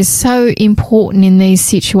 Prayer is so important in these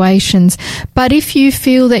situations. But if you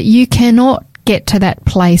feel that you cannot get to that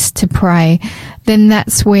place to pray, then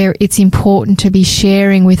that's where it's important to be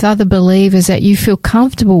sharing with other believers that you feel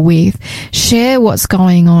comfortable with. Share what's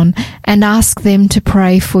going on and ask them to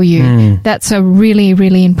pray for you. That's a really,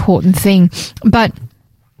 really important thing. But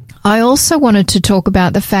I also wanted to talk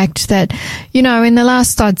about the fact that, in the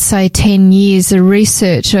last, I'd say, 10 years, the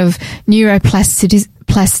research of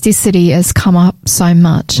neuroplasticity has come up so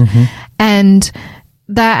much. And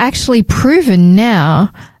they're actually proven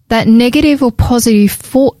now that negative or positive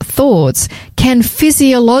thoughts can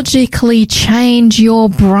physiologically change your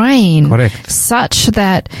brain. Correct. Such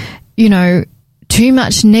that, too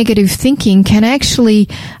much negative thinking can actually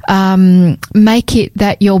make it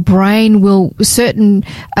that your brain certain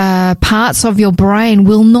parts of your brain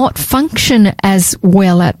will not function as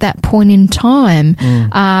well at that point in time.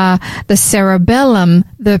 The cerebellum,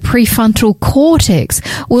 the prefrontal cortex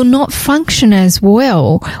will not function as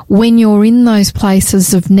well when you're in those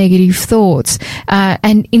places of negative thoughts.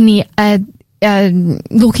 And in the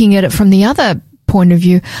looking at it from the other point of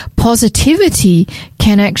view, positivity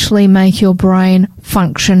can actually make your brain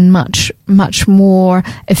function much more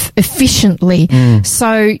efficiently.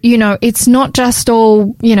 So, it's not just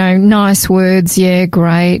all, nice words, yeah,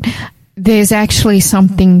 great. There's actually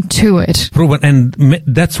something to it. Proven, and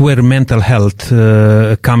that's where mental health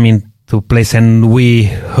come into place, and we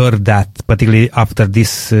heard that particularly after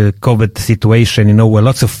this COVID situation,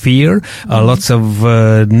 lots of fear, lots of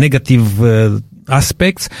negative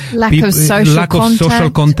aspects, lack of social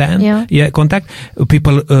contact. Contact.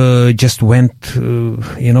 People just went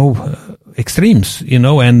extremes,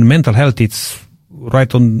 and mental health, it's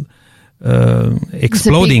right on exploding. It's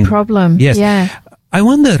a big problem. Yes. Yeah. I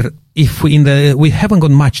wonder if we haven't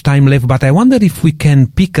got much time left, but I wonder if we can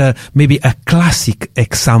pick maybe a classic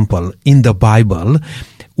example in the Bible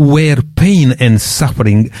where pain and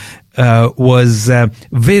suffering was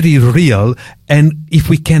very real, and if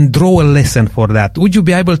we can draw a lesson for that. Would you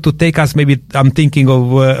be able to take us? Maybe I'm thinking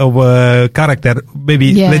of a character.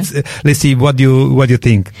 Maybe let's see what you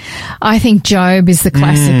think. I think Job is the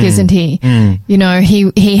classic, isn't he?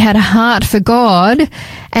 He had a heart for God,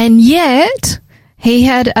 and yet he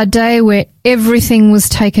had a day where everything was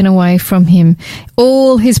taken away from him.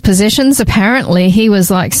 All his possessions, apparently, he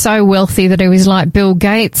was like so wealthy that he was like Bill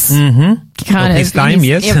Gates. Kind of his time,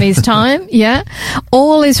 yes. Of his time, yeah.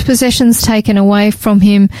 All his possessions taken away from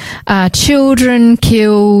him, children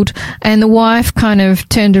killed, and the wife kind of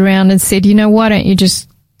turned around and said, why don't you just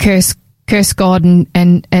curse God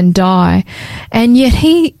and die? And yet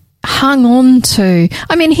he hung on to,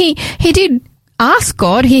 he did ask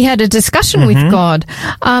God, he had a discussion with God,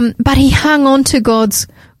 but he hung on to God's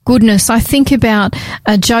goodness. I think about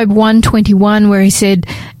Job 1:21, where he said,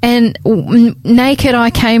 and naked I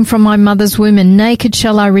came from my mother's womb, and naked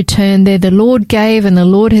shall I return there. The Lord gave and the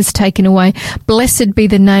Lord has taken away. Blessed be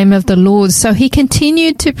the name of the Lord. So he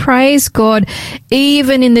continued to praise God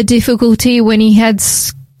even in the difficulty when he had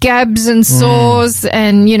scabs and sores,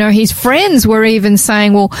 and his friends were even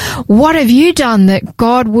saying, well, what have you done that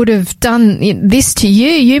God would have done this to you?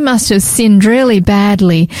 You must have sinned really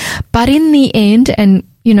badly. But in the end, and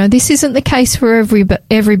this isn't the case for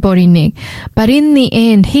everybody, Nick. But in the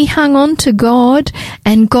end, he hung on to God,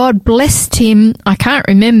 and God blessed him. I can't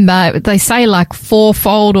remember. They say like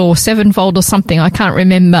fourfold or sevenfold or something. I can't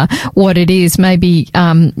remember what it is. Maybe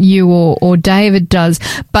you or David does.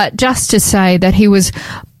 But just to say that he was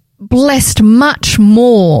blessed much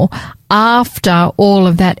more after all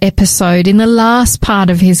of that episode. In the last part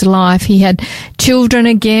of his life, he had children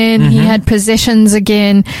again, he had possessions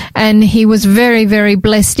again, and he was very, very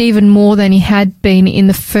blessed, even more than he had been in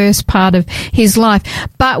the first part of his life.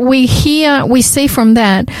 But we see from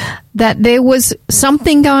that there was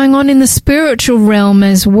something going on in the spiritual realm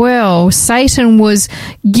as well. Satan was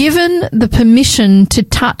given the permission to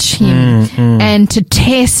touch him and to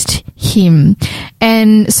test him.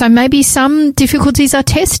 And so maybe some difficulties are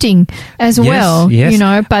testing as well,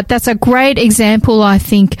 but that's a great example, I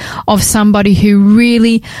think, of somebody who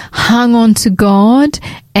really hung on to God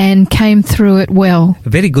and came through it well.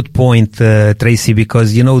 Very good point, Tracey,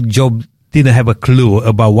 because, Job didn't have a clue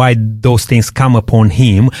about why those things come upon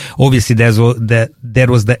him. Obviously, there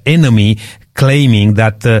was the enemy claiming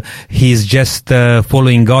that he's just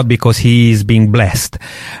following God because he is being blessed.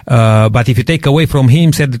 But if you take away from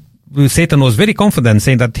him, Satan was very confident,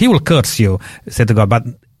 saying that he will curse you, said to God. But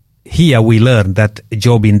here we learn that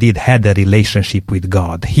Job indeed had a relationship with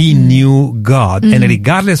God. He knew God, and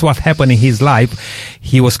regardless what happened in his life,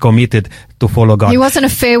 he was committed to follow God. He wasn't a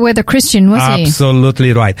fair weather Christian, was he?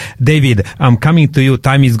 Absolutely right. David, I'm coming to you.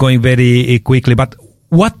 Time is going very quickly, but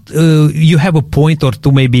what you have a point or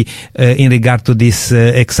two maybe in regard to this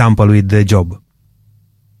example with Job?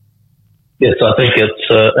 Yes, I think it's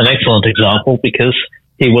an excellent example because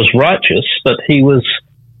he was righteous, but he was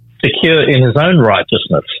secure in his own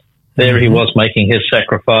righteousness. There he was making his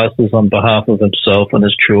sacrifices on behalf of himself and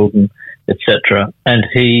his children, etc. And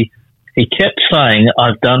he kept saying,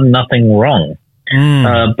 I've done nothing wrong.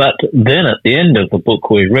 But then at the end of the book,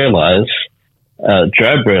 we realize,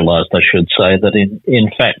 Job realized, I should say, that in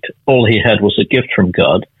fact, all he had was a gift from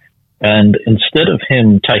God. And instead of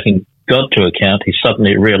him taking God to account, he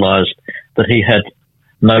suddenly realized that he had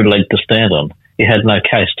no leg to stand on. He had no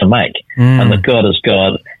case to make, and that God is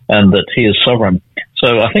God and that he is sovereign.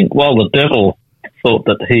 So I think while the devil thought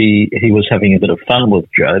that he was having a bit of fun with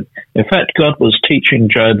Job, in fact, God was teaching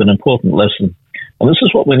Job an important lesson. And this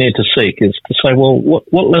is what we need to seek, is to say, well,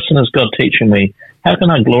 what lesson is God teaching me? How can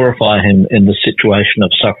I glorify him in the situation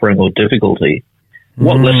of suffering or difficulty?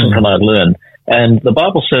 What lesson can I learn? And the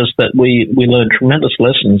Bible says that we learn tremendous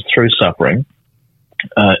lessons through suffering.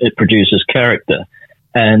 It produces character.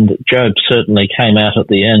 And Job certainly came out at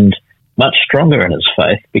the end much stronger in his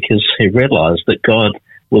faith because he realized that God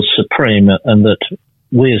was supreme and that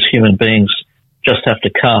we as human beings just have to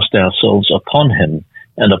cast ourselves upon him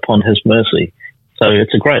and upon his mercy. So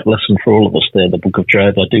it's a great lesson for all of us there, the book of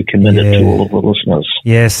Job. I do commend it to all of the listeners.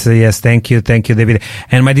 Yes. Thank you, David.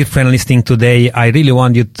 And my dear friend listening today, I really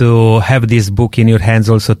want you to have this book in your hands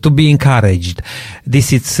also, to be encouraged.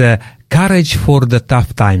 This is Courage for the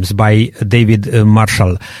Tough Times by David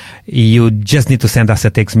Marshall. You just need to send us a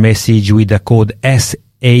text message with the code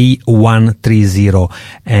SA130,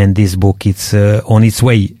 and this book is on its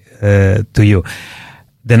way to you.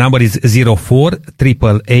 The number is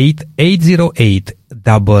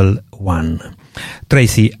 04-888-808-11.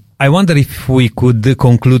 Tracey, I wonder if we could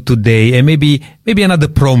conclude today, and maybe another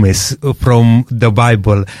promise from the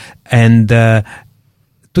Bible, and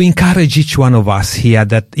to encourage each one of us here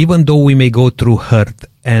that even though we may go through hurt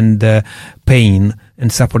and pain and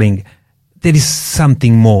suffering, there is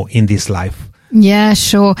something more in this life. Yeah,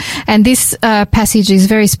 sure. And this passage is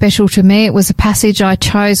very special to me. It was a passage I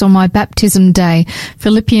chose on my baptism day,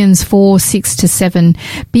 Philippians 4:6-7.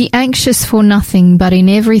 Be anxious for nothing, but in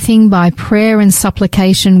everything by prayer and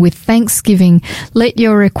supplication with thanksgiving, let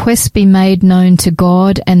your requests be made known to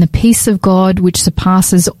God, and the peace of God, which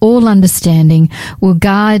surpasses all understanding, will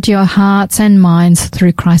guard your hearts and minds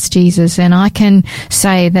through Christ Jesus. And I can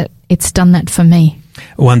say that it's done that for me.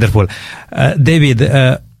 Wonderful. David,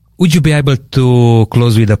 would you be able to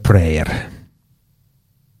close with a prayer?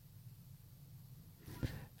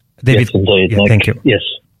 David, yes, indeed. Thank you. Yes.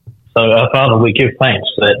 So, our Father, we give thanks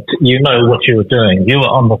that you know what you are doing. You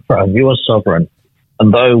are on the throne. You are sovereign.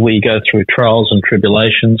 And though we go through trials and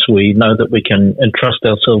tribulations, we know that we can entrust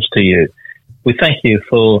ourselves to you. We thank you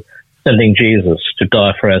for sending Jesus to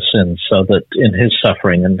die for our sins so that in his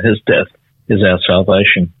suffering and his death is our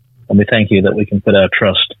salvation. And we thank you that we can put our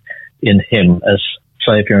trust in him as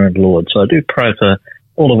Saviour and Lord. So I do pray for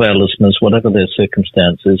all of our listeners, whatever their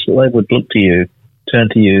circumstances, that they would look to you, turn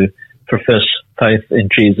to you, profess faith in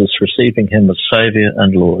Jesus, receiving him as Saviour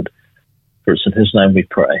and Lord. For it's in his name we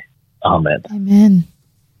pray. Amen. Amen.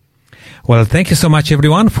 Well, thank you so much,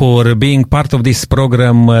 everyone, for being part of this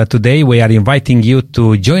program today. We are inviting you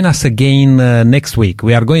to join us again next week.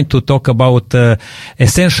 We are going to talk about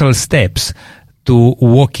essential steps to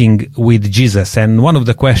walking with Jesus. And one of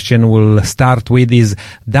the questions we'll start with is,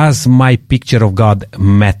 does my picture of God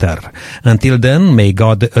matter? Until then, may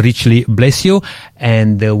God richly bless you.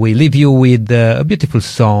 And we leave you with a beautiful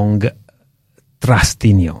song, Trust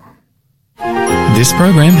in You. This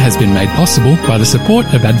program has been made possible by the support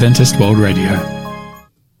of Adventist World Radio.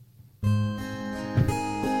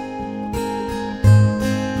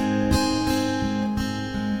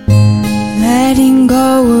 Letting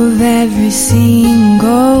go of every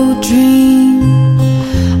single dream,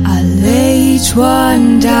 I lay each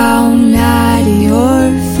one down at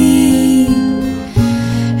your feet.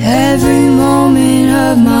 Every moment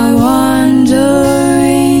of my wandering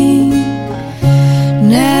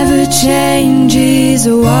never changes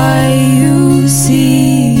what you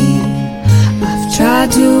see. I've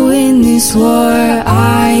tried to win this war,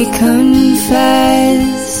 I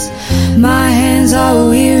confess. My hands are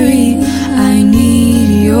weary, I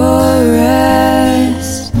need your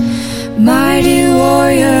rest. Mighty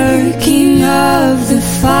warrior, king of the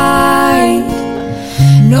fight,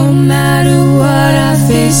 no matter what I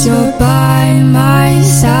face, you're by my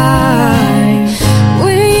side.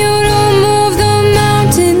 When you don't move the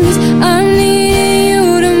mountains, I'm needing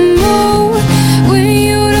you to move. When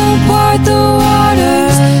you don't part the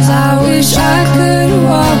waters, I wish I could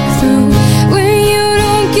walk through. When you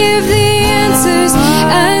don't give the answers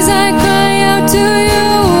as I cry out to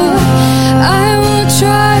you, I will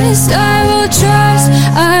trust, I will trust,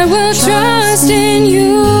 I will trust in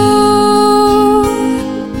you.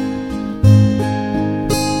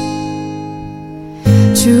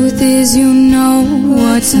 Truth is, you know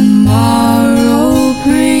what tomorrow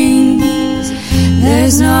brings.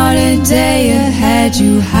 There's not a day ahead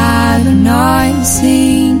you have not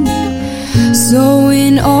seen. So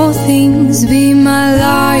in all things, be my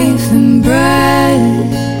life and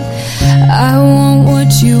breath. I want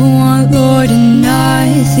what you want, Lord, and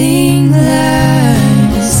nothing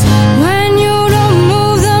less. When you don't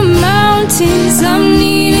move the mountains, I'm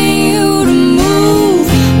needing you to move.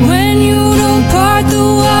 When you don't part the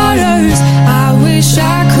waters, I wish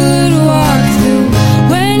I could walk through.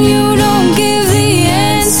 When you don't give the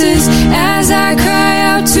answers as I cry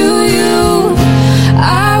out to you,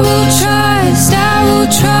 I will trust, I will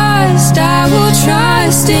trust, I will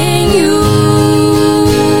trust in you.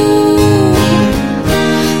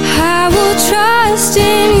 I will trust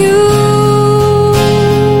in you.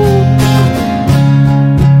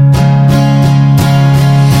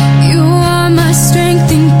 You are my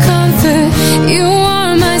strength and comfort. You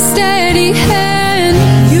are my steady hand.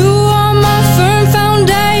 You are my firm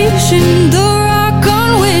foundation, the rock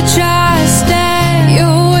on which I stand.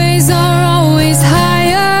 Your ways are always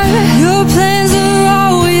higher. Your plans are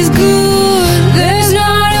always good. There's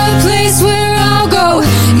not a place where I'll go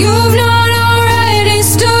you've not already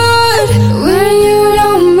stood. When you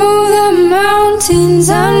don't move the mountains,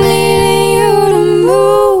 I'm needing you to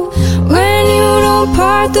move. When you don't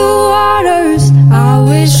part the waters, I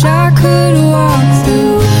wish I could walk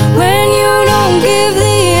through. When you don't give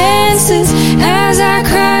the answers as I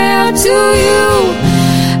cry out to you,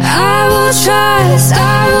 I will try.